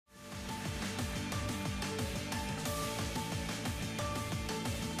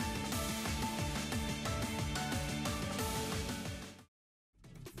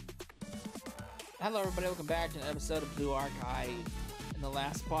Hello everybody, welcome back to an episode of Blue Archive. In the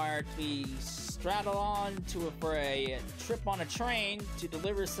last part, we straddled on for a trip on a train to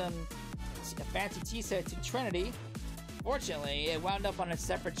deliver a fancy tea set to Trinity. Fortunately, it wound up on a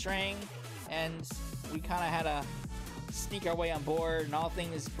separate train, and we kind of had to sneak our way on board, and all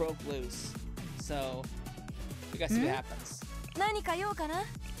things broke loose. So, we gotta see what happens. 何か用かな?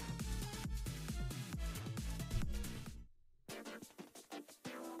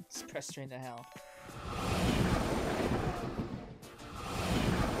 Just press straight to hell.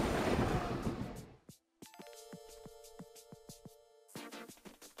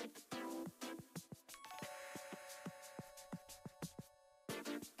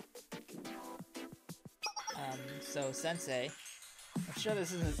 So Sensei, I'm sure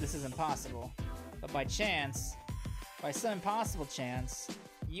this isn't possible, but by some impossible chance,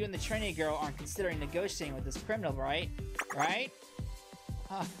 you and the Trinity girl aren't considering negotiating with this criminal, right? Right?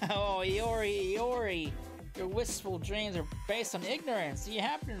 Oh, Iori, your wistful dreams are based on ignorance. Do you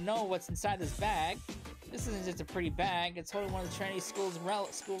happen to know what's inside this bag? This isn't just a pretty bag, it's holding one of the Trinity school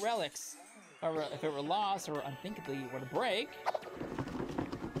relics. Or if it were lost or unthinkably were to break...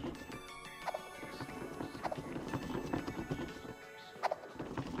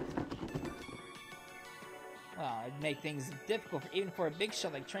 well, it'd make things difficult even for a big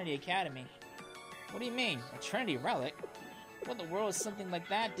shot like Trinity Academy. What do you mean? A Trinity relic? What in the world is something like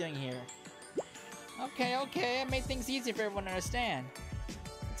that doing here? Okay, I made things easy for everyone to understand.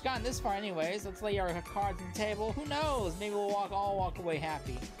 It's gotten this far anyways, let's lay our cards on the table. Who knows? Maybe we'll all walk away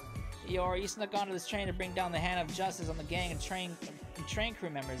happy. Eeyore, you snuck onto this train to bring down the hand of justice on the gang of train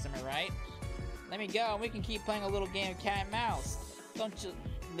crew members, am I right? Let me go, and we can keep playing a little game of cat and mouse. Don't you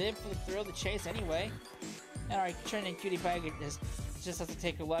live for the thrill of the chase anyway? And our Trinity cutie pie just has to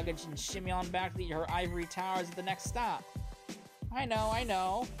take her luggage and shimmy on back to her ivory towers at the next stop. I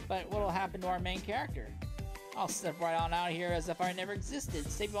know, but what'll happen to our main character? I'll step right on out here as if I never existed,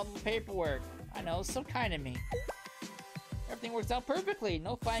 save all the paperwork. I know, so kind of me. Everything works out perfectly,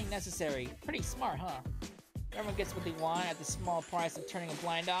 no fighting necessary. Pretty smart, huh? Everyone gets what they want at the small price of turning a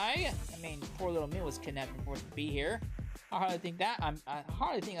blind eye. I mean, poor little me was kidnapped and forced to be here. I hardly think that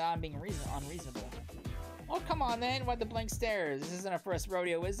I'm being unreasonable. Well, come on then, why the blank stares? This isn't our first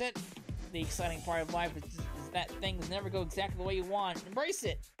rodeo, is it? The exciting part of life is that things never go exactly the way you want. Embrace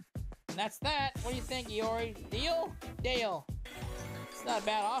it! And that's that. What do you think, Iori? Deal? Deal. It's not a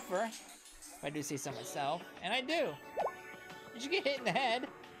bad offer, if I do say so myself. And I do. Did you get hit in the head?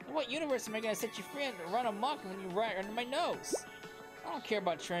 In what universe am I gonna set you free and run amok when you right under my nose? I don't care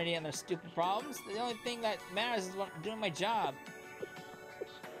about Trinity and their stupid problems. The only thing that matters is what I'm doing my job.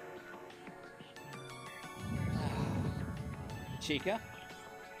 Chica?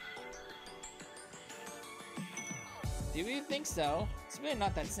 Do you think so? It's really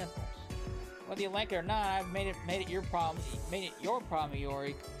not that simple. Whether you like it or not, I've made it your problem. Made it your problem,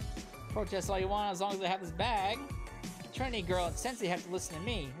 Iori. Protest all you want as long as I have this bag. Trinity girl and Sensei have to listen to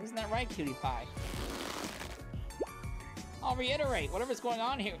me. Isn't that right, cutie pie? I'll reiterate, whatever's going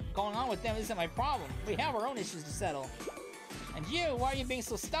on with them isn't my problem. We have our own issues to settle. And you, why are you being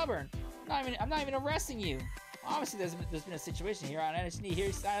so stubborn? I'm not even arresting you. Obviously, there's been a situation here, and I just need to hear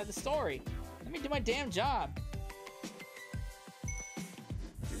your side of the story. Let me do my damn job.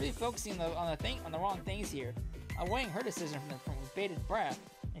 You're really focusing on the wrong things here. I'm weighing her decision from bated breath.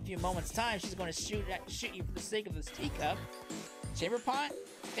 In a few moments' time, she's going to shoot you for the sake of this teacup. Chamber pot?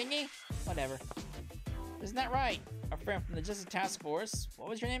 Thingy? Whatever. Isn't that right? Our friend from the Justice Task Force. What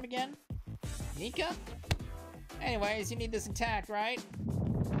was your name again? Nika? Anyways, you need this intact, right?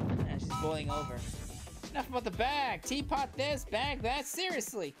 And she's boiling over. Enough about the bag. Teapot this, bag that.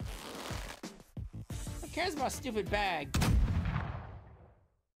 Seriously. Who cares about a stupid bag?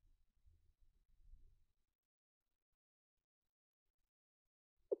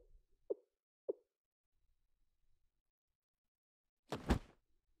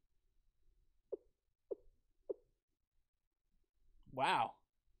 Wow.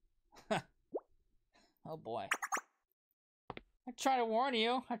 Oh boy. I tried to warn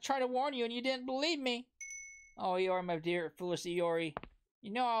you, and you didn't believe me. Oh, Iori, my dear, foolish Iori.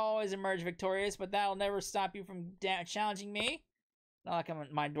 You know I'll always emerge victorious, but that'll never stop you from challenging me. Not like I'm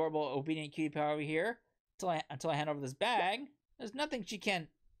my adorable, obedient cutie pie over here. Until I hand over this bag. There's nothing she can...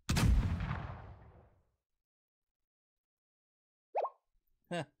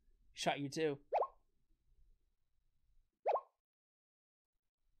 Shot you too.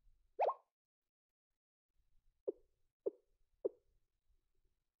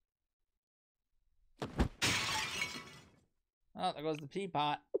 Oh, there goes the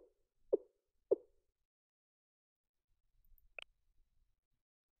teapot.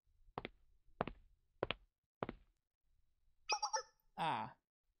 Ah,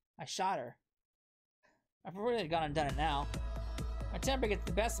 I shot her. I've really gone and done it now. My temper gets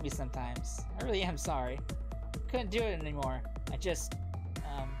the best of me sometimes. I really am sorry. Couldn't do it anymore. I just,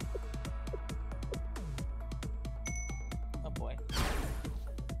 oh boy.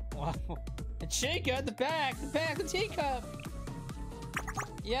 Wow. And Chica at the back, the teacup!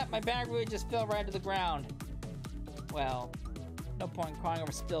 Yep, my bag really just fell right to the ground. Well, no point in crying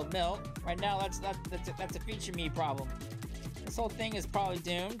over spilled milk. Right now, that's a future me problem. This whole thing is probably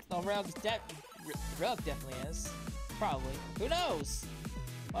doomed. The Relic definitely is. Probably. Who knows?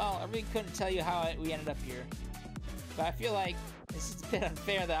 Well, I really couldn't tell you how we ended up here. But I feel like this is a bit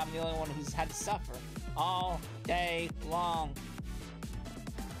unfair that I'm the only one who's had to suffer all day long.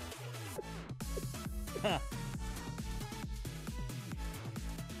 Huh.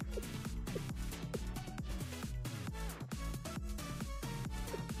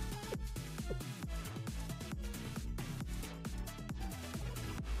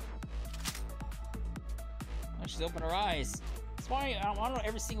 Oh, she's opened her eyes. That's why I don't know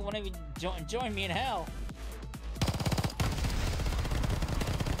every single one of you join me in hell.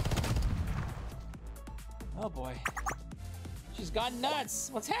 Oh boy. She's gone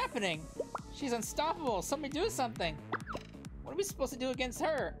nuts. What's happening? She's unstoppable. Somebody do something. What are we supposed to do against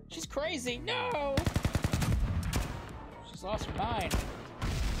her? She's crazy. No! She's lost her mind.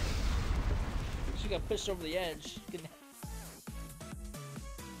 She got pushed over the edge.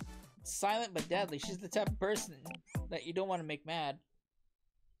 Silent but deadly. She's the type of person that you don't want to make mad.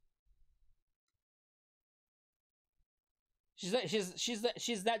 She's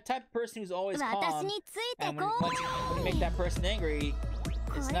that type of person who's always calm, and when you make that person angry,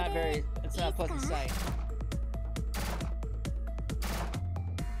 it's not a pleasant sight.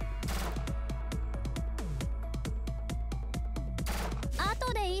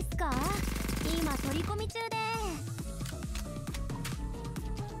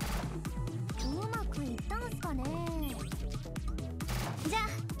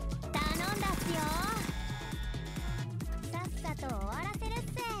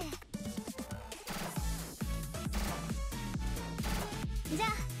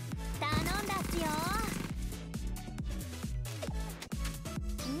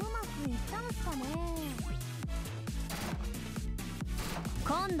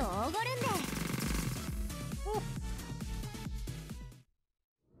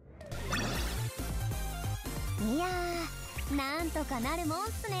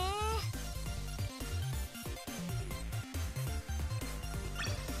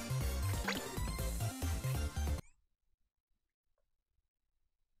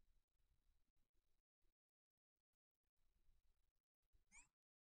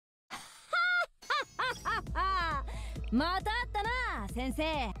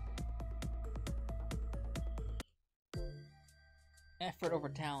 Effort over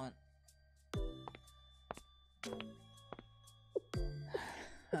talent.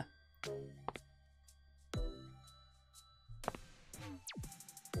 I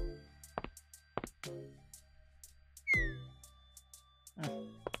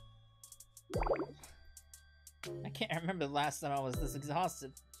can't remember the last time I was this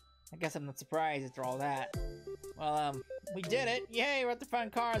exhausted. I guess I'm not surprised after all that. Well, we did it! Yay, we're at the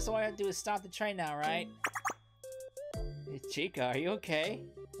front car, so all I have to do is stop the train now, right? Hey, Chica, are you okay?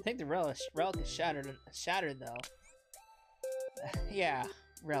 I think the relic is shattered though. Yeah,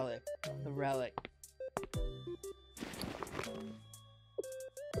 relic. The relic.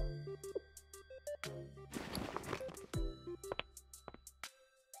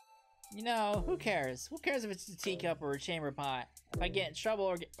 You know, who cares? Who cares if it's a teacup or a chamber pot? If I get in trouble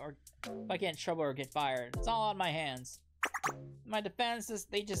or get fired, it's all on my hands. My defense is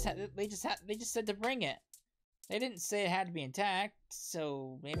they just said to bring it. They didn't say it had to be intact,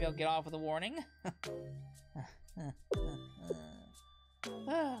 so maybe I'll get off with a warning. I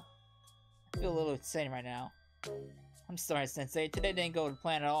feel a little insane right now. I'm sorry, Sensei. Today didn't go to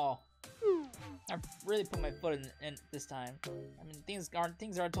plan at all. I really put my foot in this time. I mean, things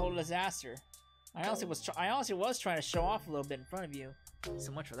are a total disaster. I honestly was trying to show off a little bit in front of you.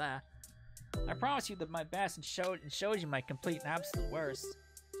 So much for that. I promised you that my best and showed you my complete and absolute worst.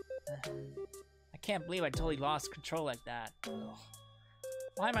 I can't believe I totally lost control like that. Ugh.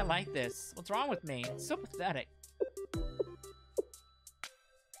 Why am I like this? What's wrong with me? It's so pathetic.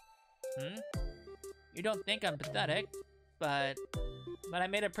 You don't think I'm pathetic, but I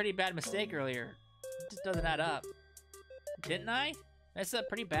made a pretty bad mistake earlier. It just doesn't add up. Didn't I? Messed up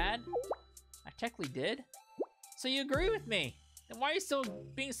pretty bad? I technically did. So you agree with me? Then why are you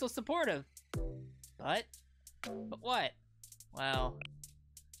being so supportive? But what? Well,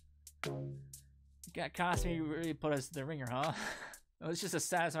 Cosme really put us to the ringer, huh? It was just as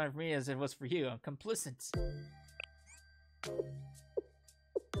satisfying for me as it was for you. I'm complicit.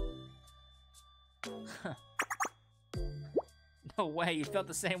 No way, you felt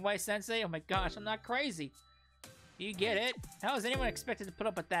the same way, Sensei? Oh my gosh, I'm not crazy. You get it? How was anyone expected to put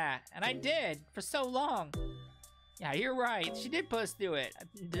up with that? And I did, for so long. Yeah, you're right. She did put us through it. I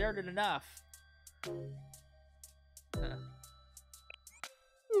endured it enough.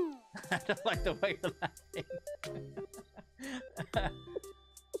 I don't like the way you're laughing.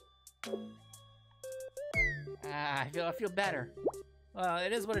 I feel better. Well,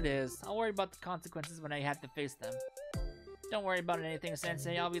 it is what it is. I'll worry about the consequences when I have to face them. Don't worry about anything,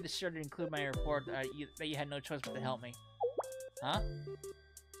 Sensei. I'll be sure to include my report that you had no choice but to help me. Huh?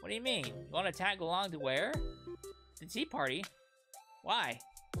 What do you mean? You want to tag along to where? The tea party? Why?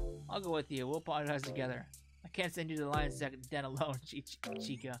 I'll go with you. We'll apologize together. I can't send you to the lion's den alone,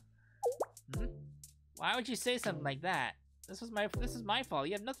 Chica. Hmm? Why would you say something like that? This is my fault.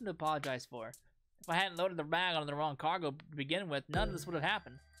 You have nothing to apologize for. If I hadn't loaded the bag on the wrong cargo to begin with, none of this would have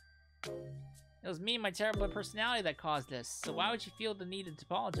happened. It was me and my terrible personality that caused this, so why would you feel the need to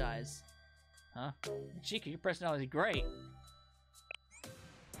apologize? Huh? Chica, your personality is great.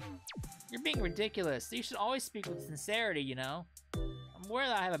 You're being ridiculous. You should always speak with sincerity, you know? I'm aware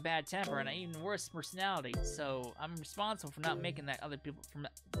that I have a bad temper and an even worse personality, so I'm responsible for not making that other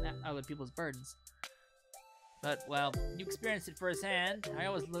people's burdens. But, well, you experienced it firsthand. I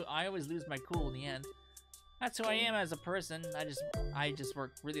always lose my cool in the end. That's who I am as a person. I just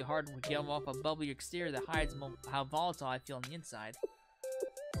work really hard to give off a bubbly exterior that hides how volatile I feel on the inside.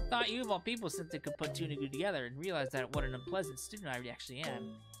 I thought you of all people simply could put two and two together and realize that what an unpleasant student I actually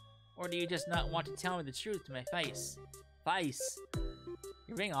am. Or do you just not want to tell me the truth to my face?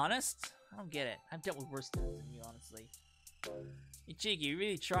 You're being honest? I don't get it. I've dealt with worse students than you, honestly. Hey, Cheeky, you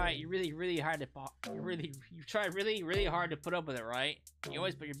really try. You try really hard to put up with it, right? You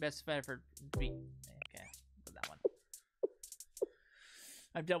always put your best effort to be. Okay, put that one.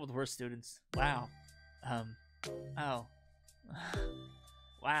 I've dealt with worse students. Wow. Oh.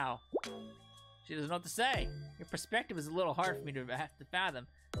 Wow. She doesn't know what to say. Your perspective is a little hard for me to fathom.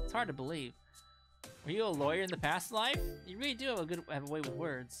 It's hard to believe. Were you a lawyer in the past life? You really do have a way with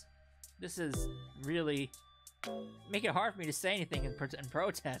words. This is really make it hard for me to say anything in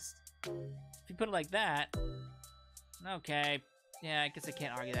protest. If you put it like that, okay. Yeah, I guess I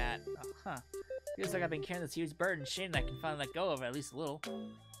can't argue that. Feels like I've been carrying this huge burden. Shame that I can finally let go of it at least a little.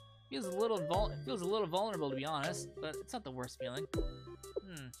 Feels a little vulnerable to be honest, but it's not the worst feeling.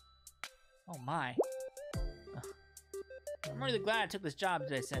 Oh my. I'm really glad I took this job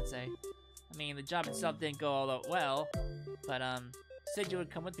today, Sensei. I mean, the job itself didn't go all that well, but you said you would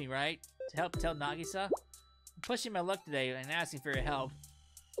come with me, right? To help tell Nagisa? I'm pushing my luck today and asking for your help.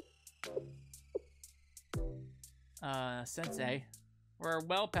 Sensei, we're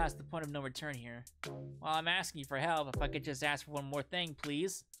well past the point of no return here. While I'm asking you for help, if I could just ask for one more thing,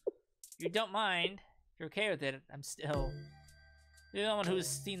 please? If you don't mind, if you're okay with it, you're the only one who's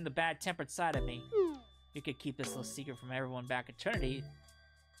seen the bad-tempered side of me. If you could keep this little secret from everyone back at Trinity,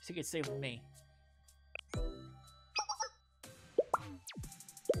 you could stay with me.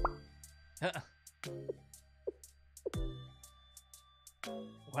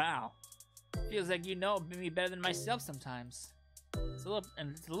 Wow. Feels like you know me better than myself sometimes. It's a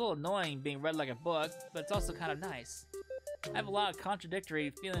little annoying being read like a book, but it's also kind of nice. I have a lot of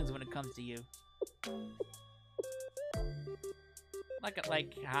contradictory feelings when it comes to you.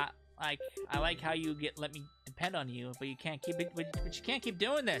 I like how you let me depend on you, but you can't keep it. But you can't keep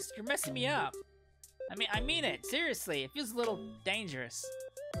doing this. You're messing me up. I mean it. Seriously, it feels a little dangerous.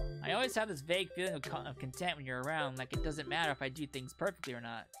 I always have this vague feeling of content when you're around, like it doesn't matter if I do things perfectly or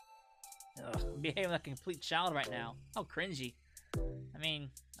not. Ugh, I'm behaving like a complete child right now. How cringy. I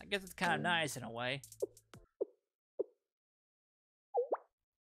mean, I guess it's kind of nice in a way.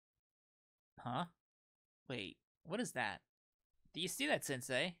 Huh? Wait, what is that? Do you see that,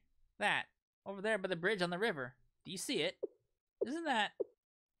 Sensei? That, over there by the bridge on the river. Do you see it? Isn't that...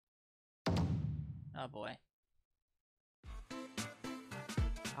 Oh boy.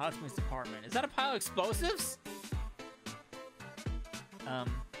 Housemaids department. Is that a pile of explosives?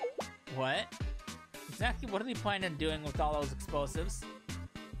 What? Exactly what are they planning on doing with all those explosives?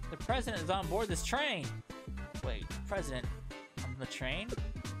 The president is on board this train. Wait, president on the train?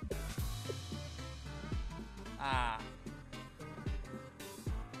 Ah.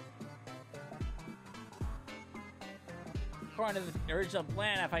 According to the original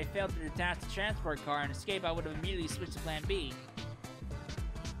plan, if I failed to detach the transport car and escape, I would have immediately switched to plan B.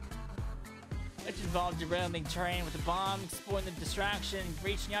 Which involved derailing the train with a bomb, exploiting the distraction, and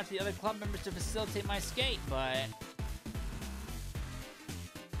reaching out to the other club members to facilitate my escape, but...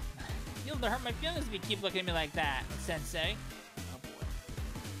 You'll hurt my feelings if you keep looking at me like that, Sensei. Oh boy.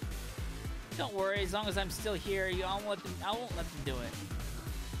 Don't worry, as long as I'm still here, I won't let them do it.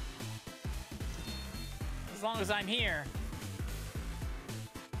 As long as I'm here.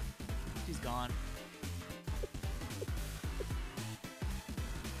 She's gone.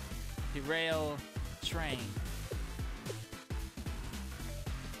 Derail train.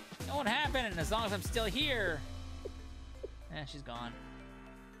 It won't happen as long as I'm still here. Eh, she's gone.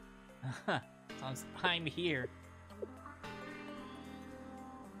 As long as I'm here. Oh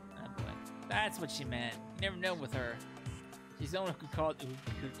boy. That's what she meant. You never know with her. She's the one who could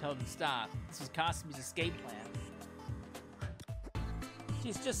tell them to stop. This was Kasumi's escape plan.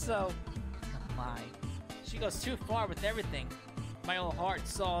 She's just so... Oh my. She goes too far with everything. My whole heart,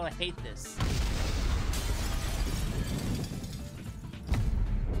 soul, I hate this.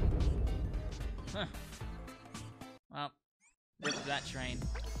 Huh. Well, rip to that train.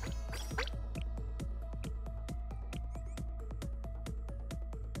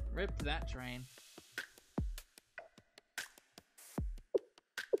 Rip to that train.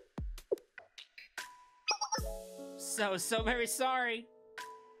 So very sorry.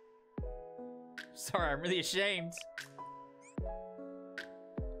 Sorry, I'm really ashamed.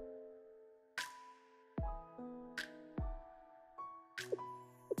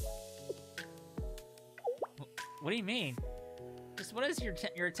 What do you mean? Just what is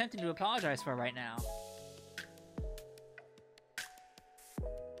you're attempting to apologize for right now?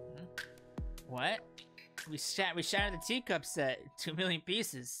 Hmm? What? We shattered the teacup set 2 million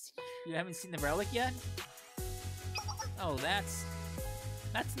pieces. You haven't seen the relic yet? Oh, that's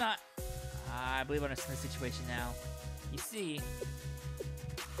not. I believe I understand the situation now. You see,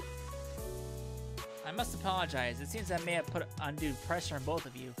 I must apologize. It seems I may have put undue pressure on both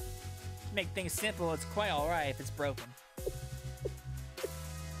of you. To make things simple, it's quite alright if it's broken.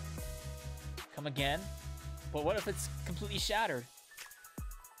 Come again? But what if it's completely shattered?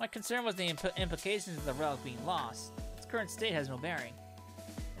 My concern was the implications of the relic being lost. Its current state has no bearing.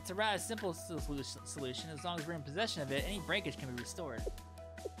 It's a rather simple solution. As long as we're in possession of it, any breakage can be restored.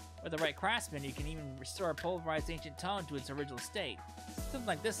 With the right craftsman, you can even restore a pulverized ancient tome to its original state. Something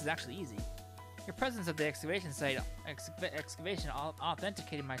like this is actually easy. Your presence at the excavation site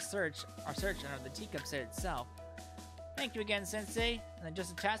authenticated our search under the teacup set itself. Thank you again, Sensei, and I'm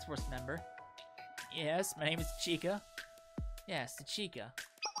just a task force member. Yes, my name is Chica. Yes, Chica.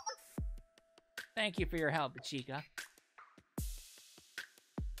 Thank you for your help, Chica.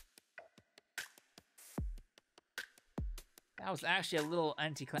 That was actually a little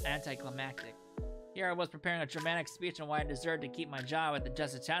anticlimactic. Here I was preparing a dramatic speech on why I deserved to keep my job at the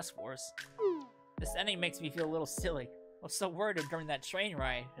Justice Task Force. This ending makes me feel a little silly. I was so worried during that train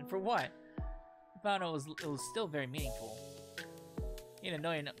ride, and for what? I found it was still very meaningful. Getting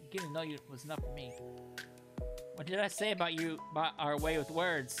to know you was enough for me. What did I say about our way with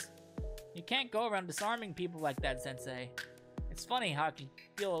words? You can't go around disarming people like that, Sensei. It's funny how I can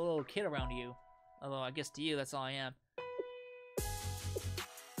feel a little kid around you. Although I guess to you, that's all I am.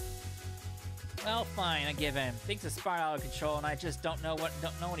 Well, fine, I give in. Things have spiraled out of control, and I just don't know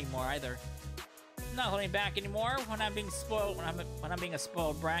anymore either. I'm not holding back anymore. When I'm being spoiled, when I'm being a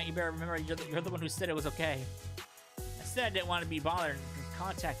spoiled brat, you better remember you're the one who said it was okay. I said I didn't want to be bothered and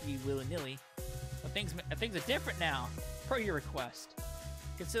contact you willy-nilly, but things are different now, per your request.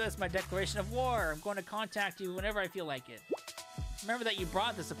 Consider this my declaration of war. I'm going to contact you whenever I feel like it. Remember that you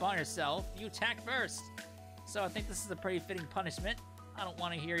brought this upon yourself. You attacked first, so I think this is a pretty fitting punishment. I don't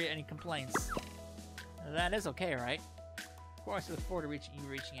want to hear any complaints. That is okay, right? Of course, I look forward to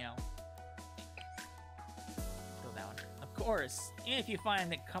reaching out. Go down. Of course. Even if you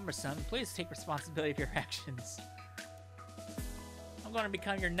find it cumbersome, please take responsibility for your actions. I'm going to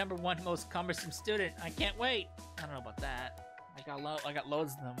become your #1 most cumbersome student. I can't wait. I don't know about that. I got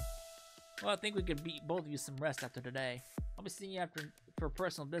loads of them. Well, I think we could both use some rest after today. I'll be seeing you for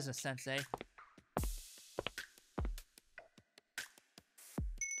personal business, Sensei.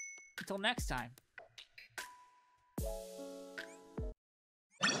 Until next time.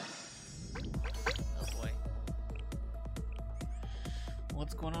 Oh boy.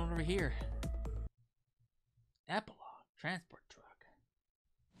 What's going on over here? Epilogue. Transport truck.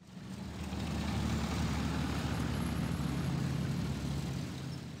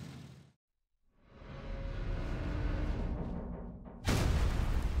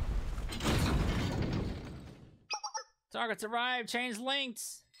 Targets arrived. Chains linked.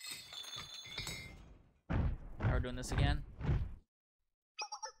 Now we're doing this again.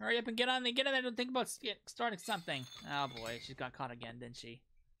 Hurry up and get on there. Don't think about starting something. Oh boy, she got caught again, didn't she?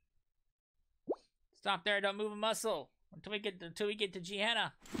 Stop there. Don't move a muscle until we get to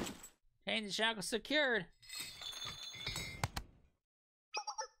Gehenna. Chains and shackles secured.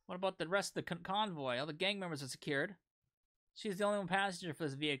 What about the rest of the convoy? All the gang members are secured. She's the only one passenger for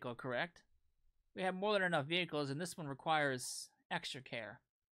this vehicle, correct? We have more than enough vehicles, and this one requires extra care.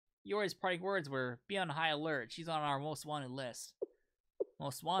 Yori's parting words were, be on high alert. She's on our most wanted list.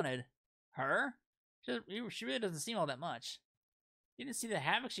 Most wanted? Her? She really doesn't seem all that much. You didn't see the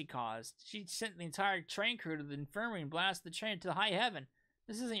havoc she caused. She sent the entire train crew to the infirmary and blasted the train to high heaven.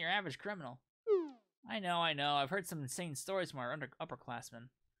 This isn't your average criminal. I know. I've heard some insane stories from our upperclassmen.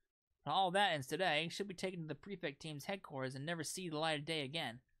 When all that ends today, she'll be taken to the Prefect Team's headquarters and never see the light of day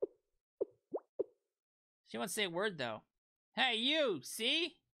again. She won't say a word, though. Hey, you!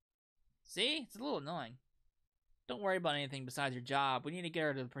 See? See? It's a little annoying. Don't worry about anything besides your job. We need to get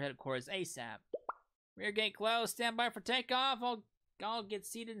her to the headquarters ASAP. Rear gate closed. Stand by for takeoff. I'll get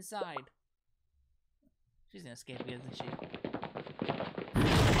seated inside. She's gonna escape again, isn't she?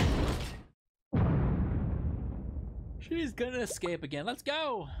 She's gonna escape again. Let's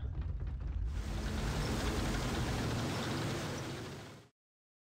go!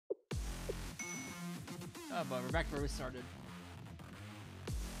 Oh, but we're back to where we started.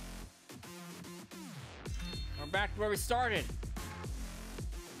 We're back to where we started.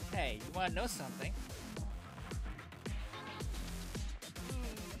 Hey, you wanna know something?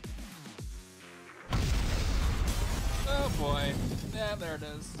 Oh boy. Yeah, there it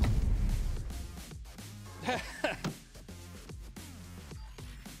is.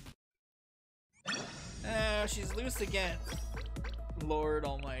 Oh, she's loose again. Lord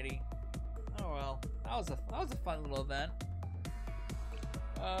Almighty. Oh well, that was a fun little event.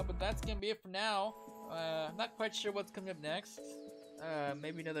 But that's gonna be it for now. I'm not quite sure what's coming up next.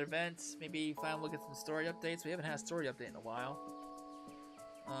 Maybe another event. Maybe finally look at some story updates. We haven't had a story update in a while.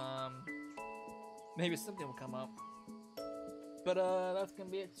 Maybe something will come up. But that's gonna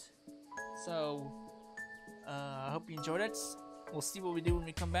be it. So I hope you enjoyed it. We'll see what we do when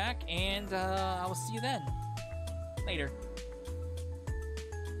we come back, and I will see you then. Later.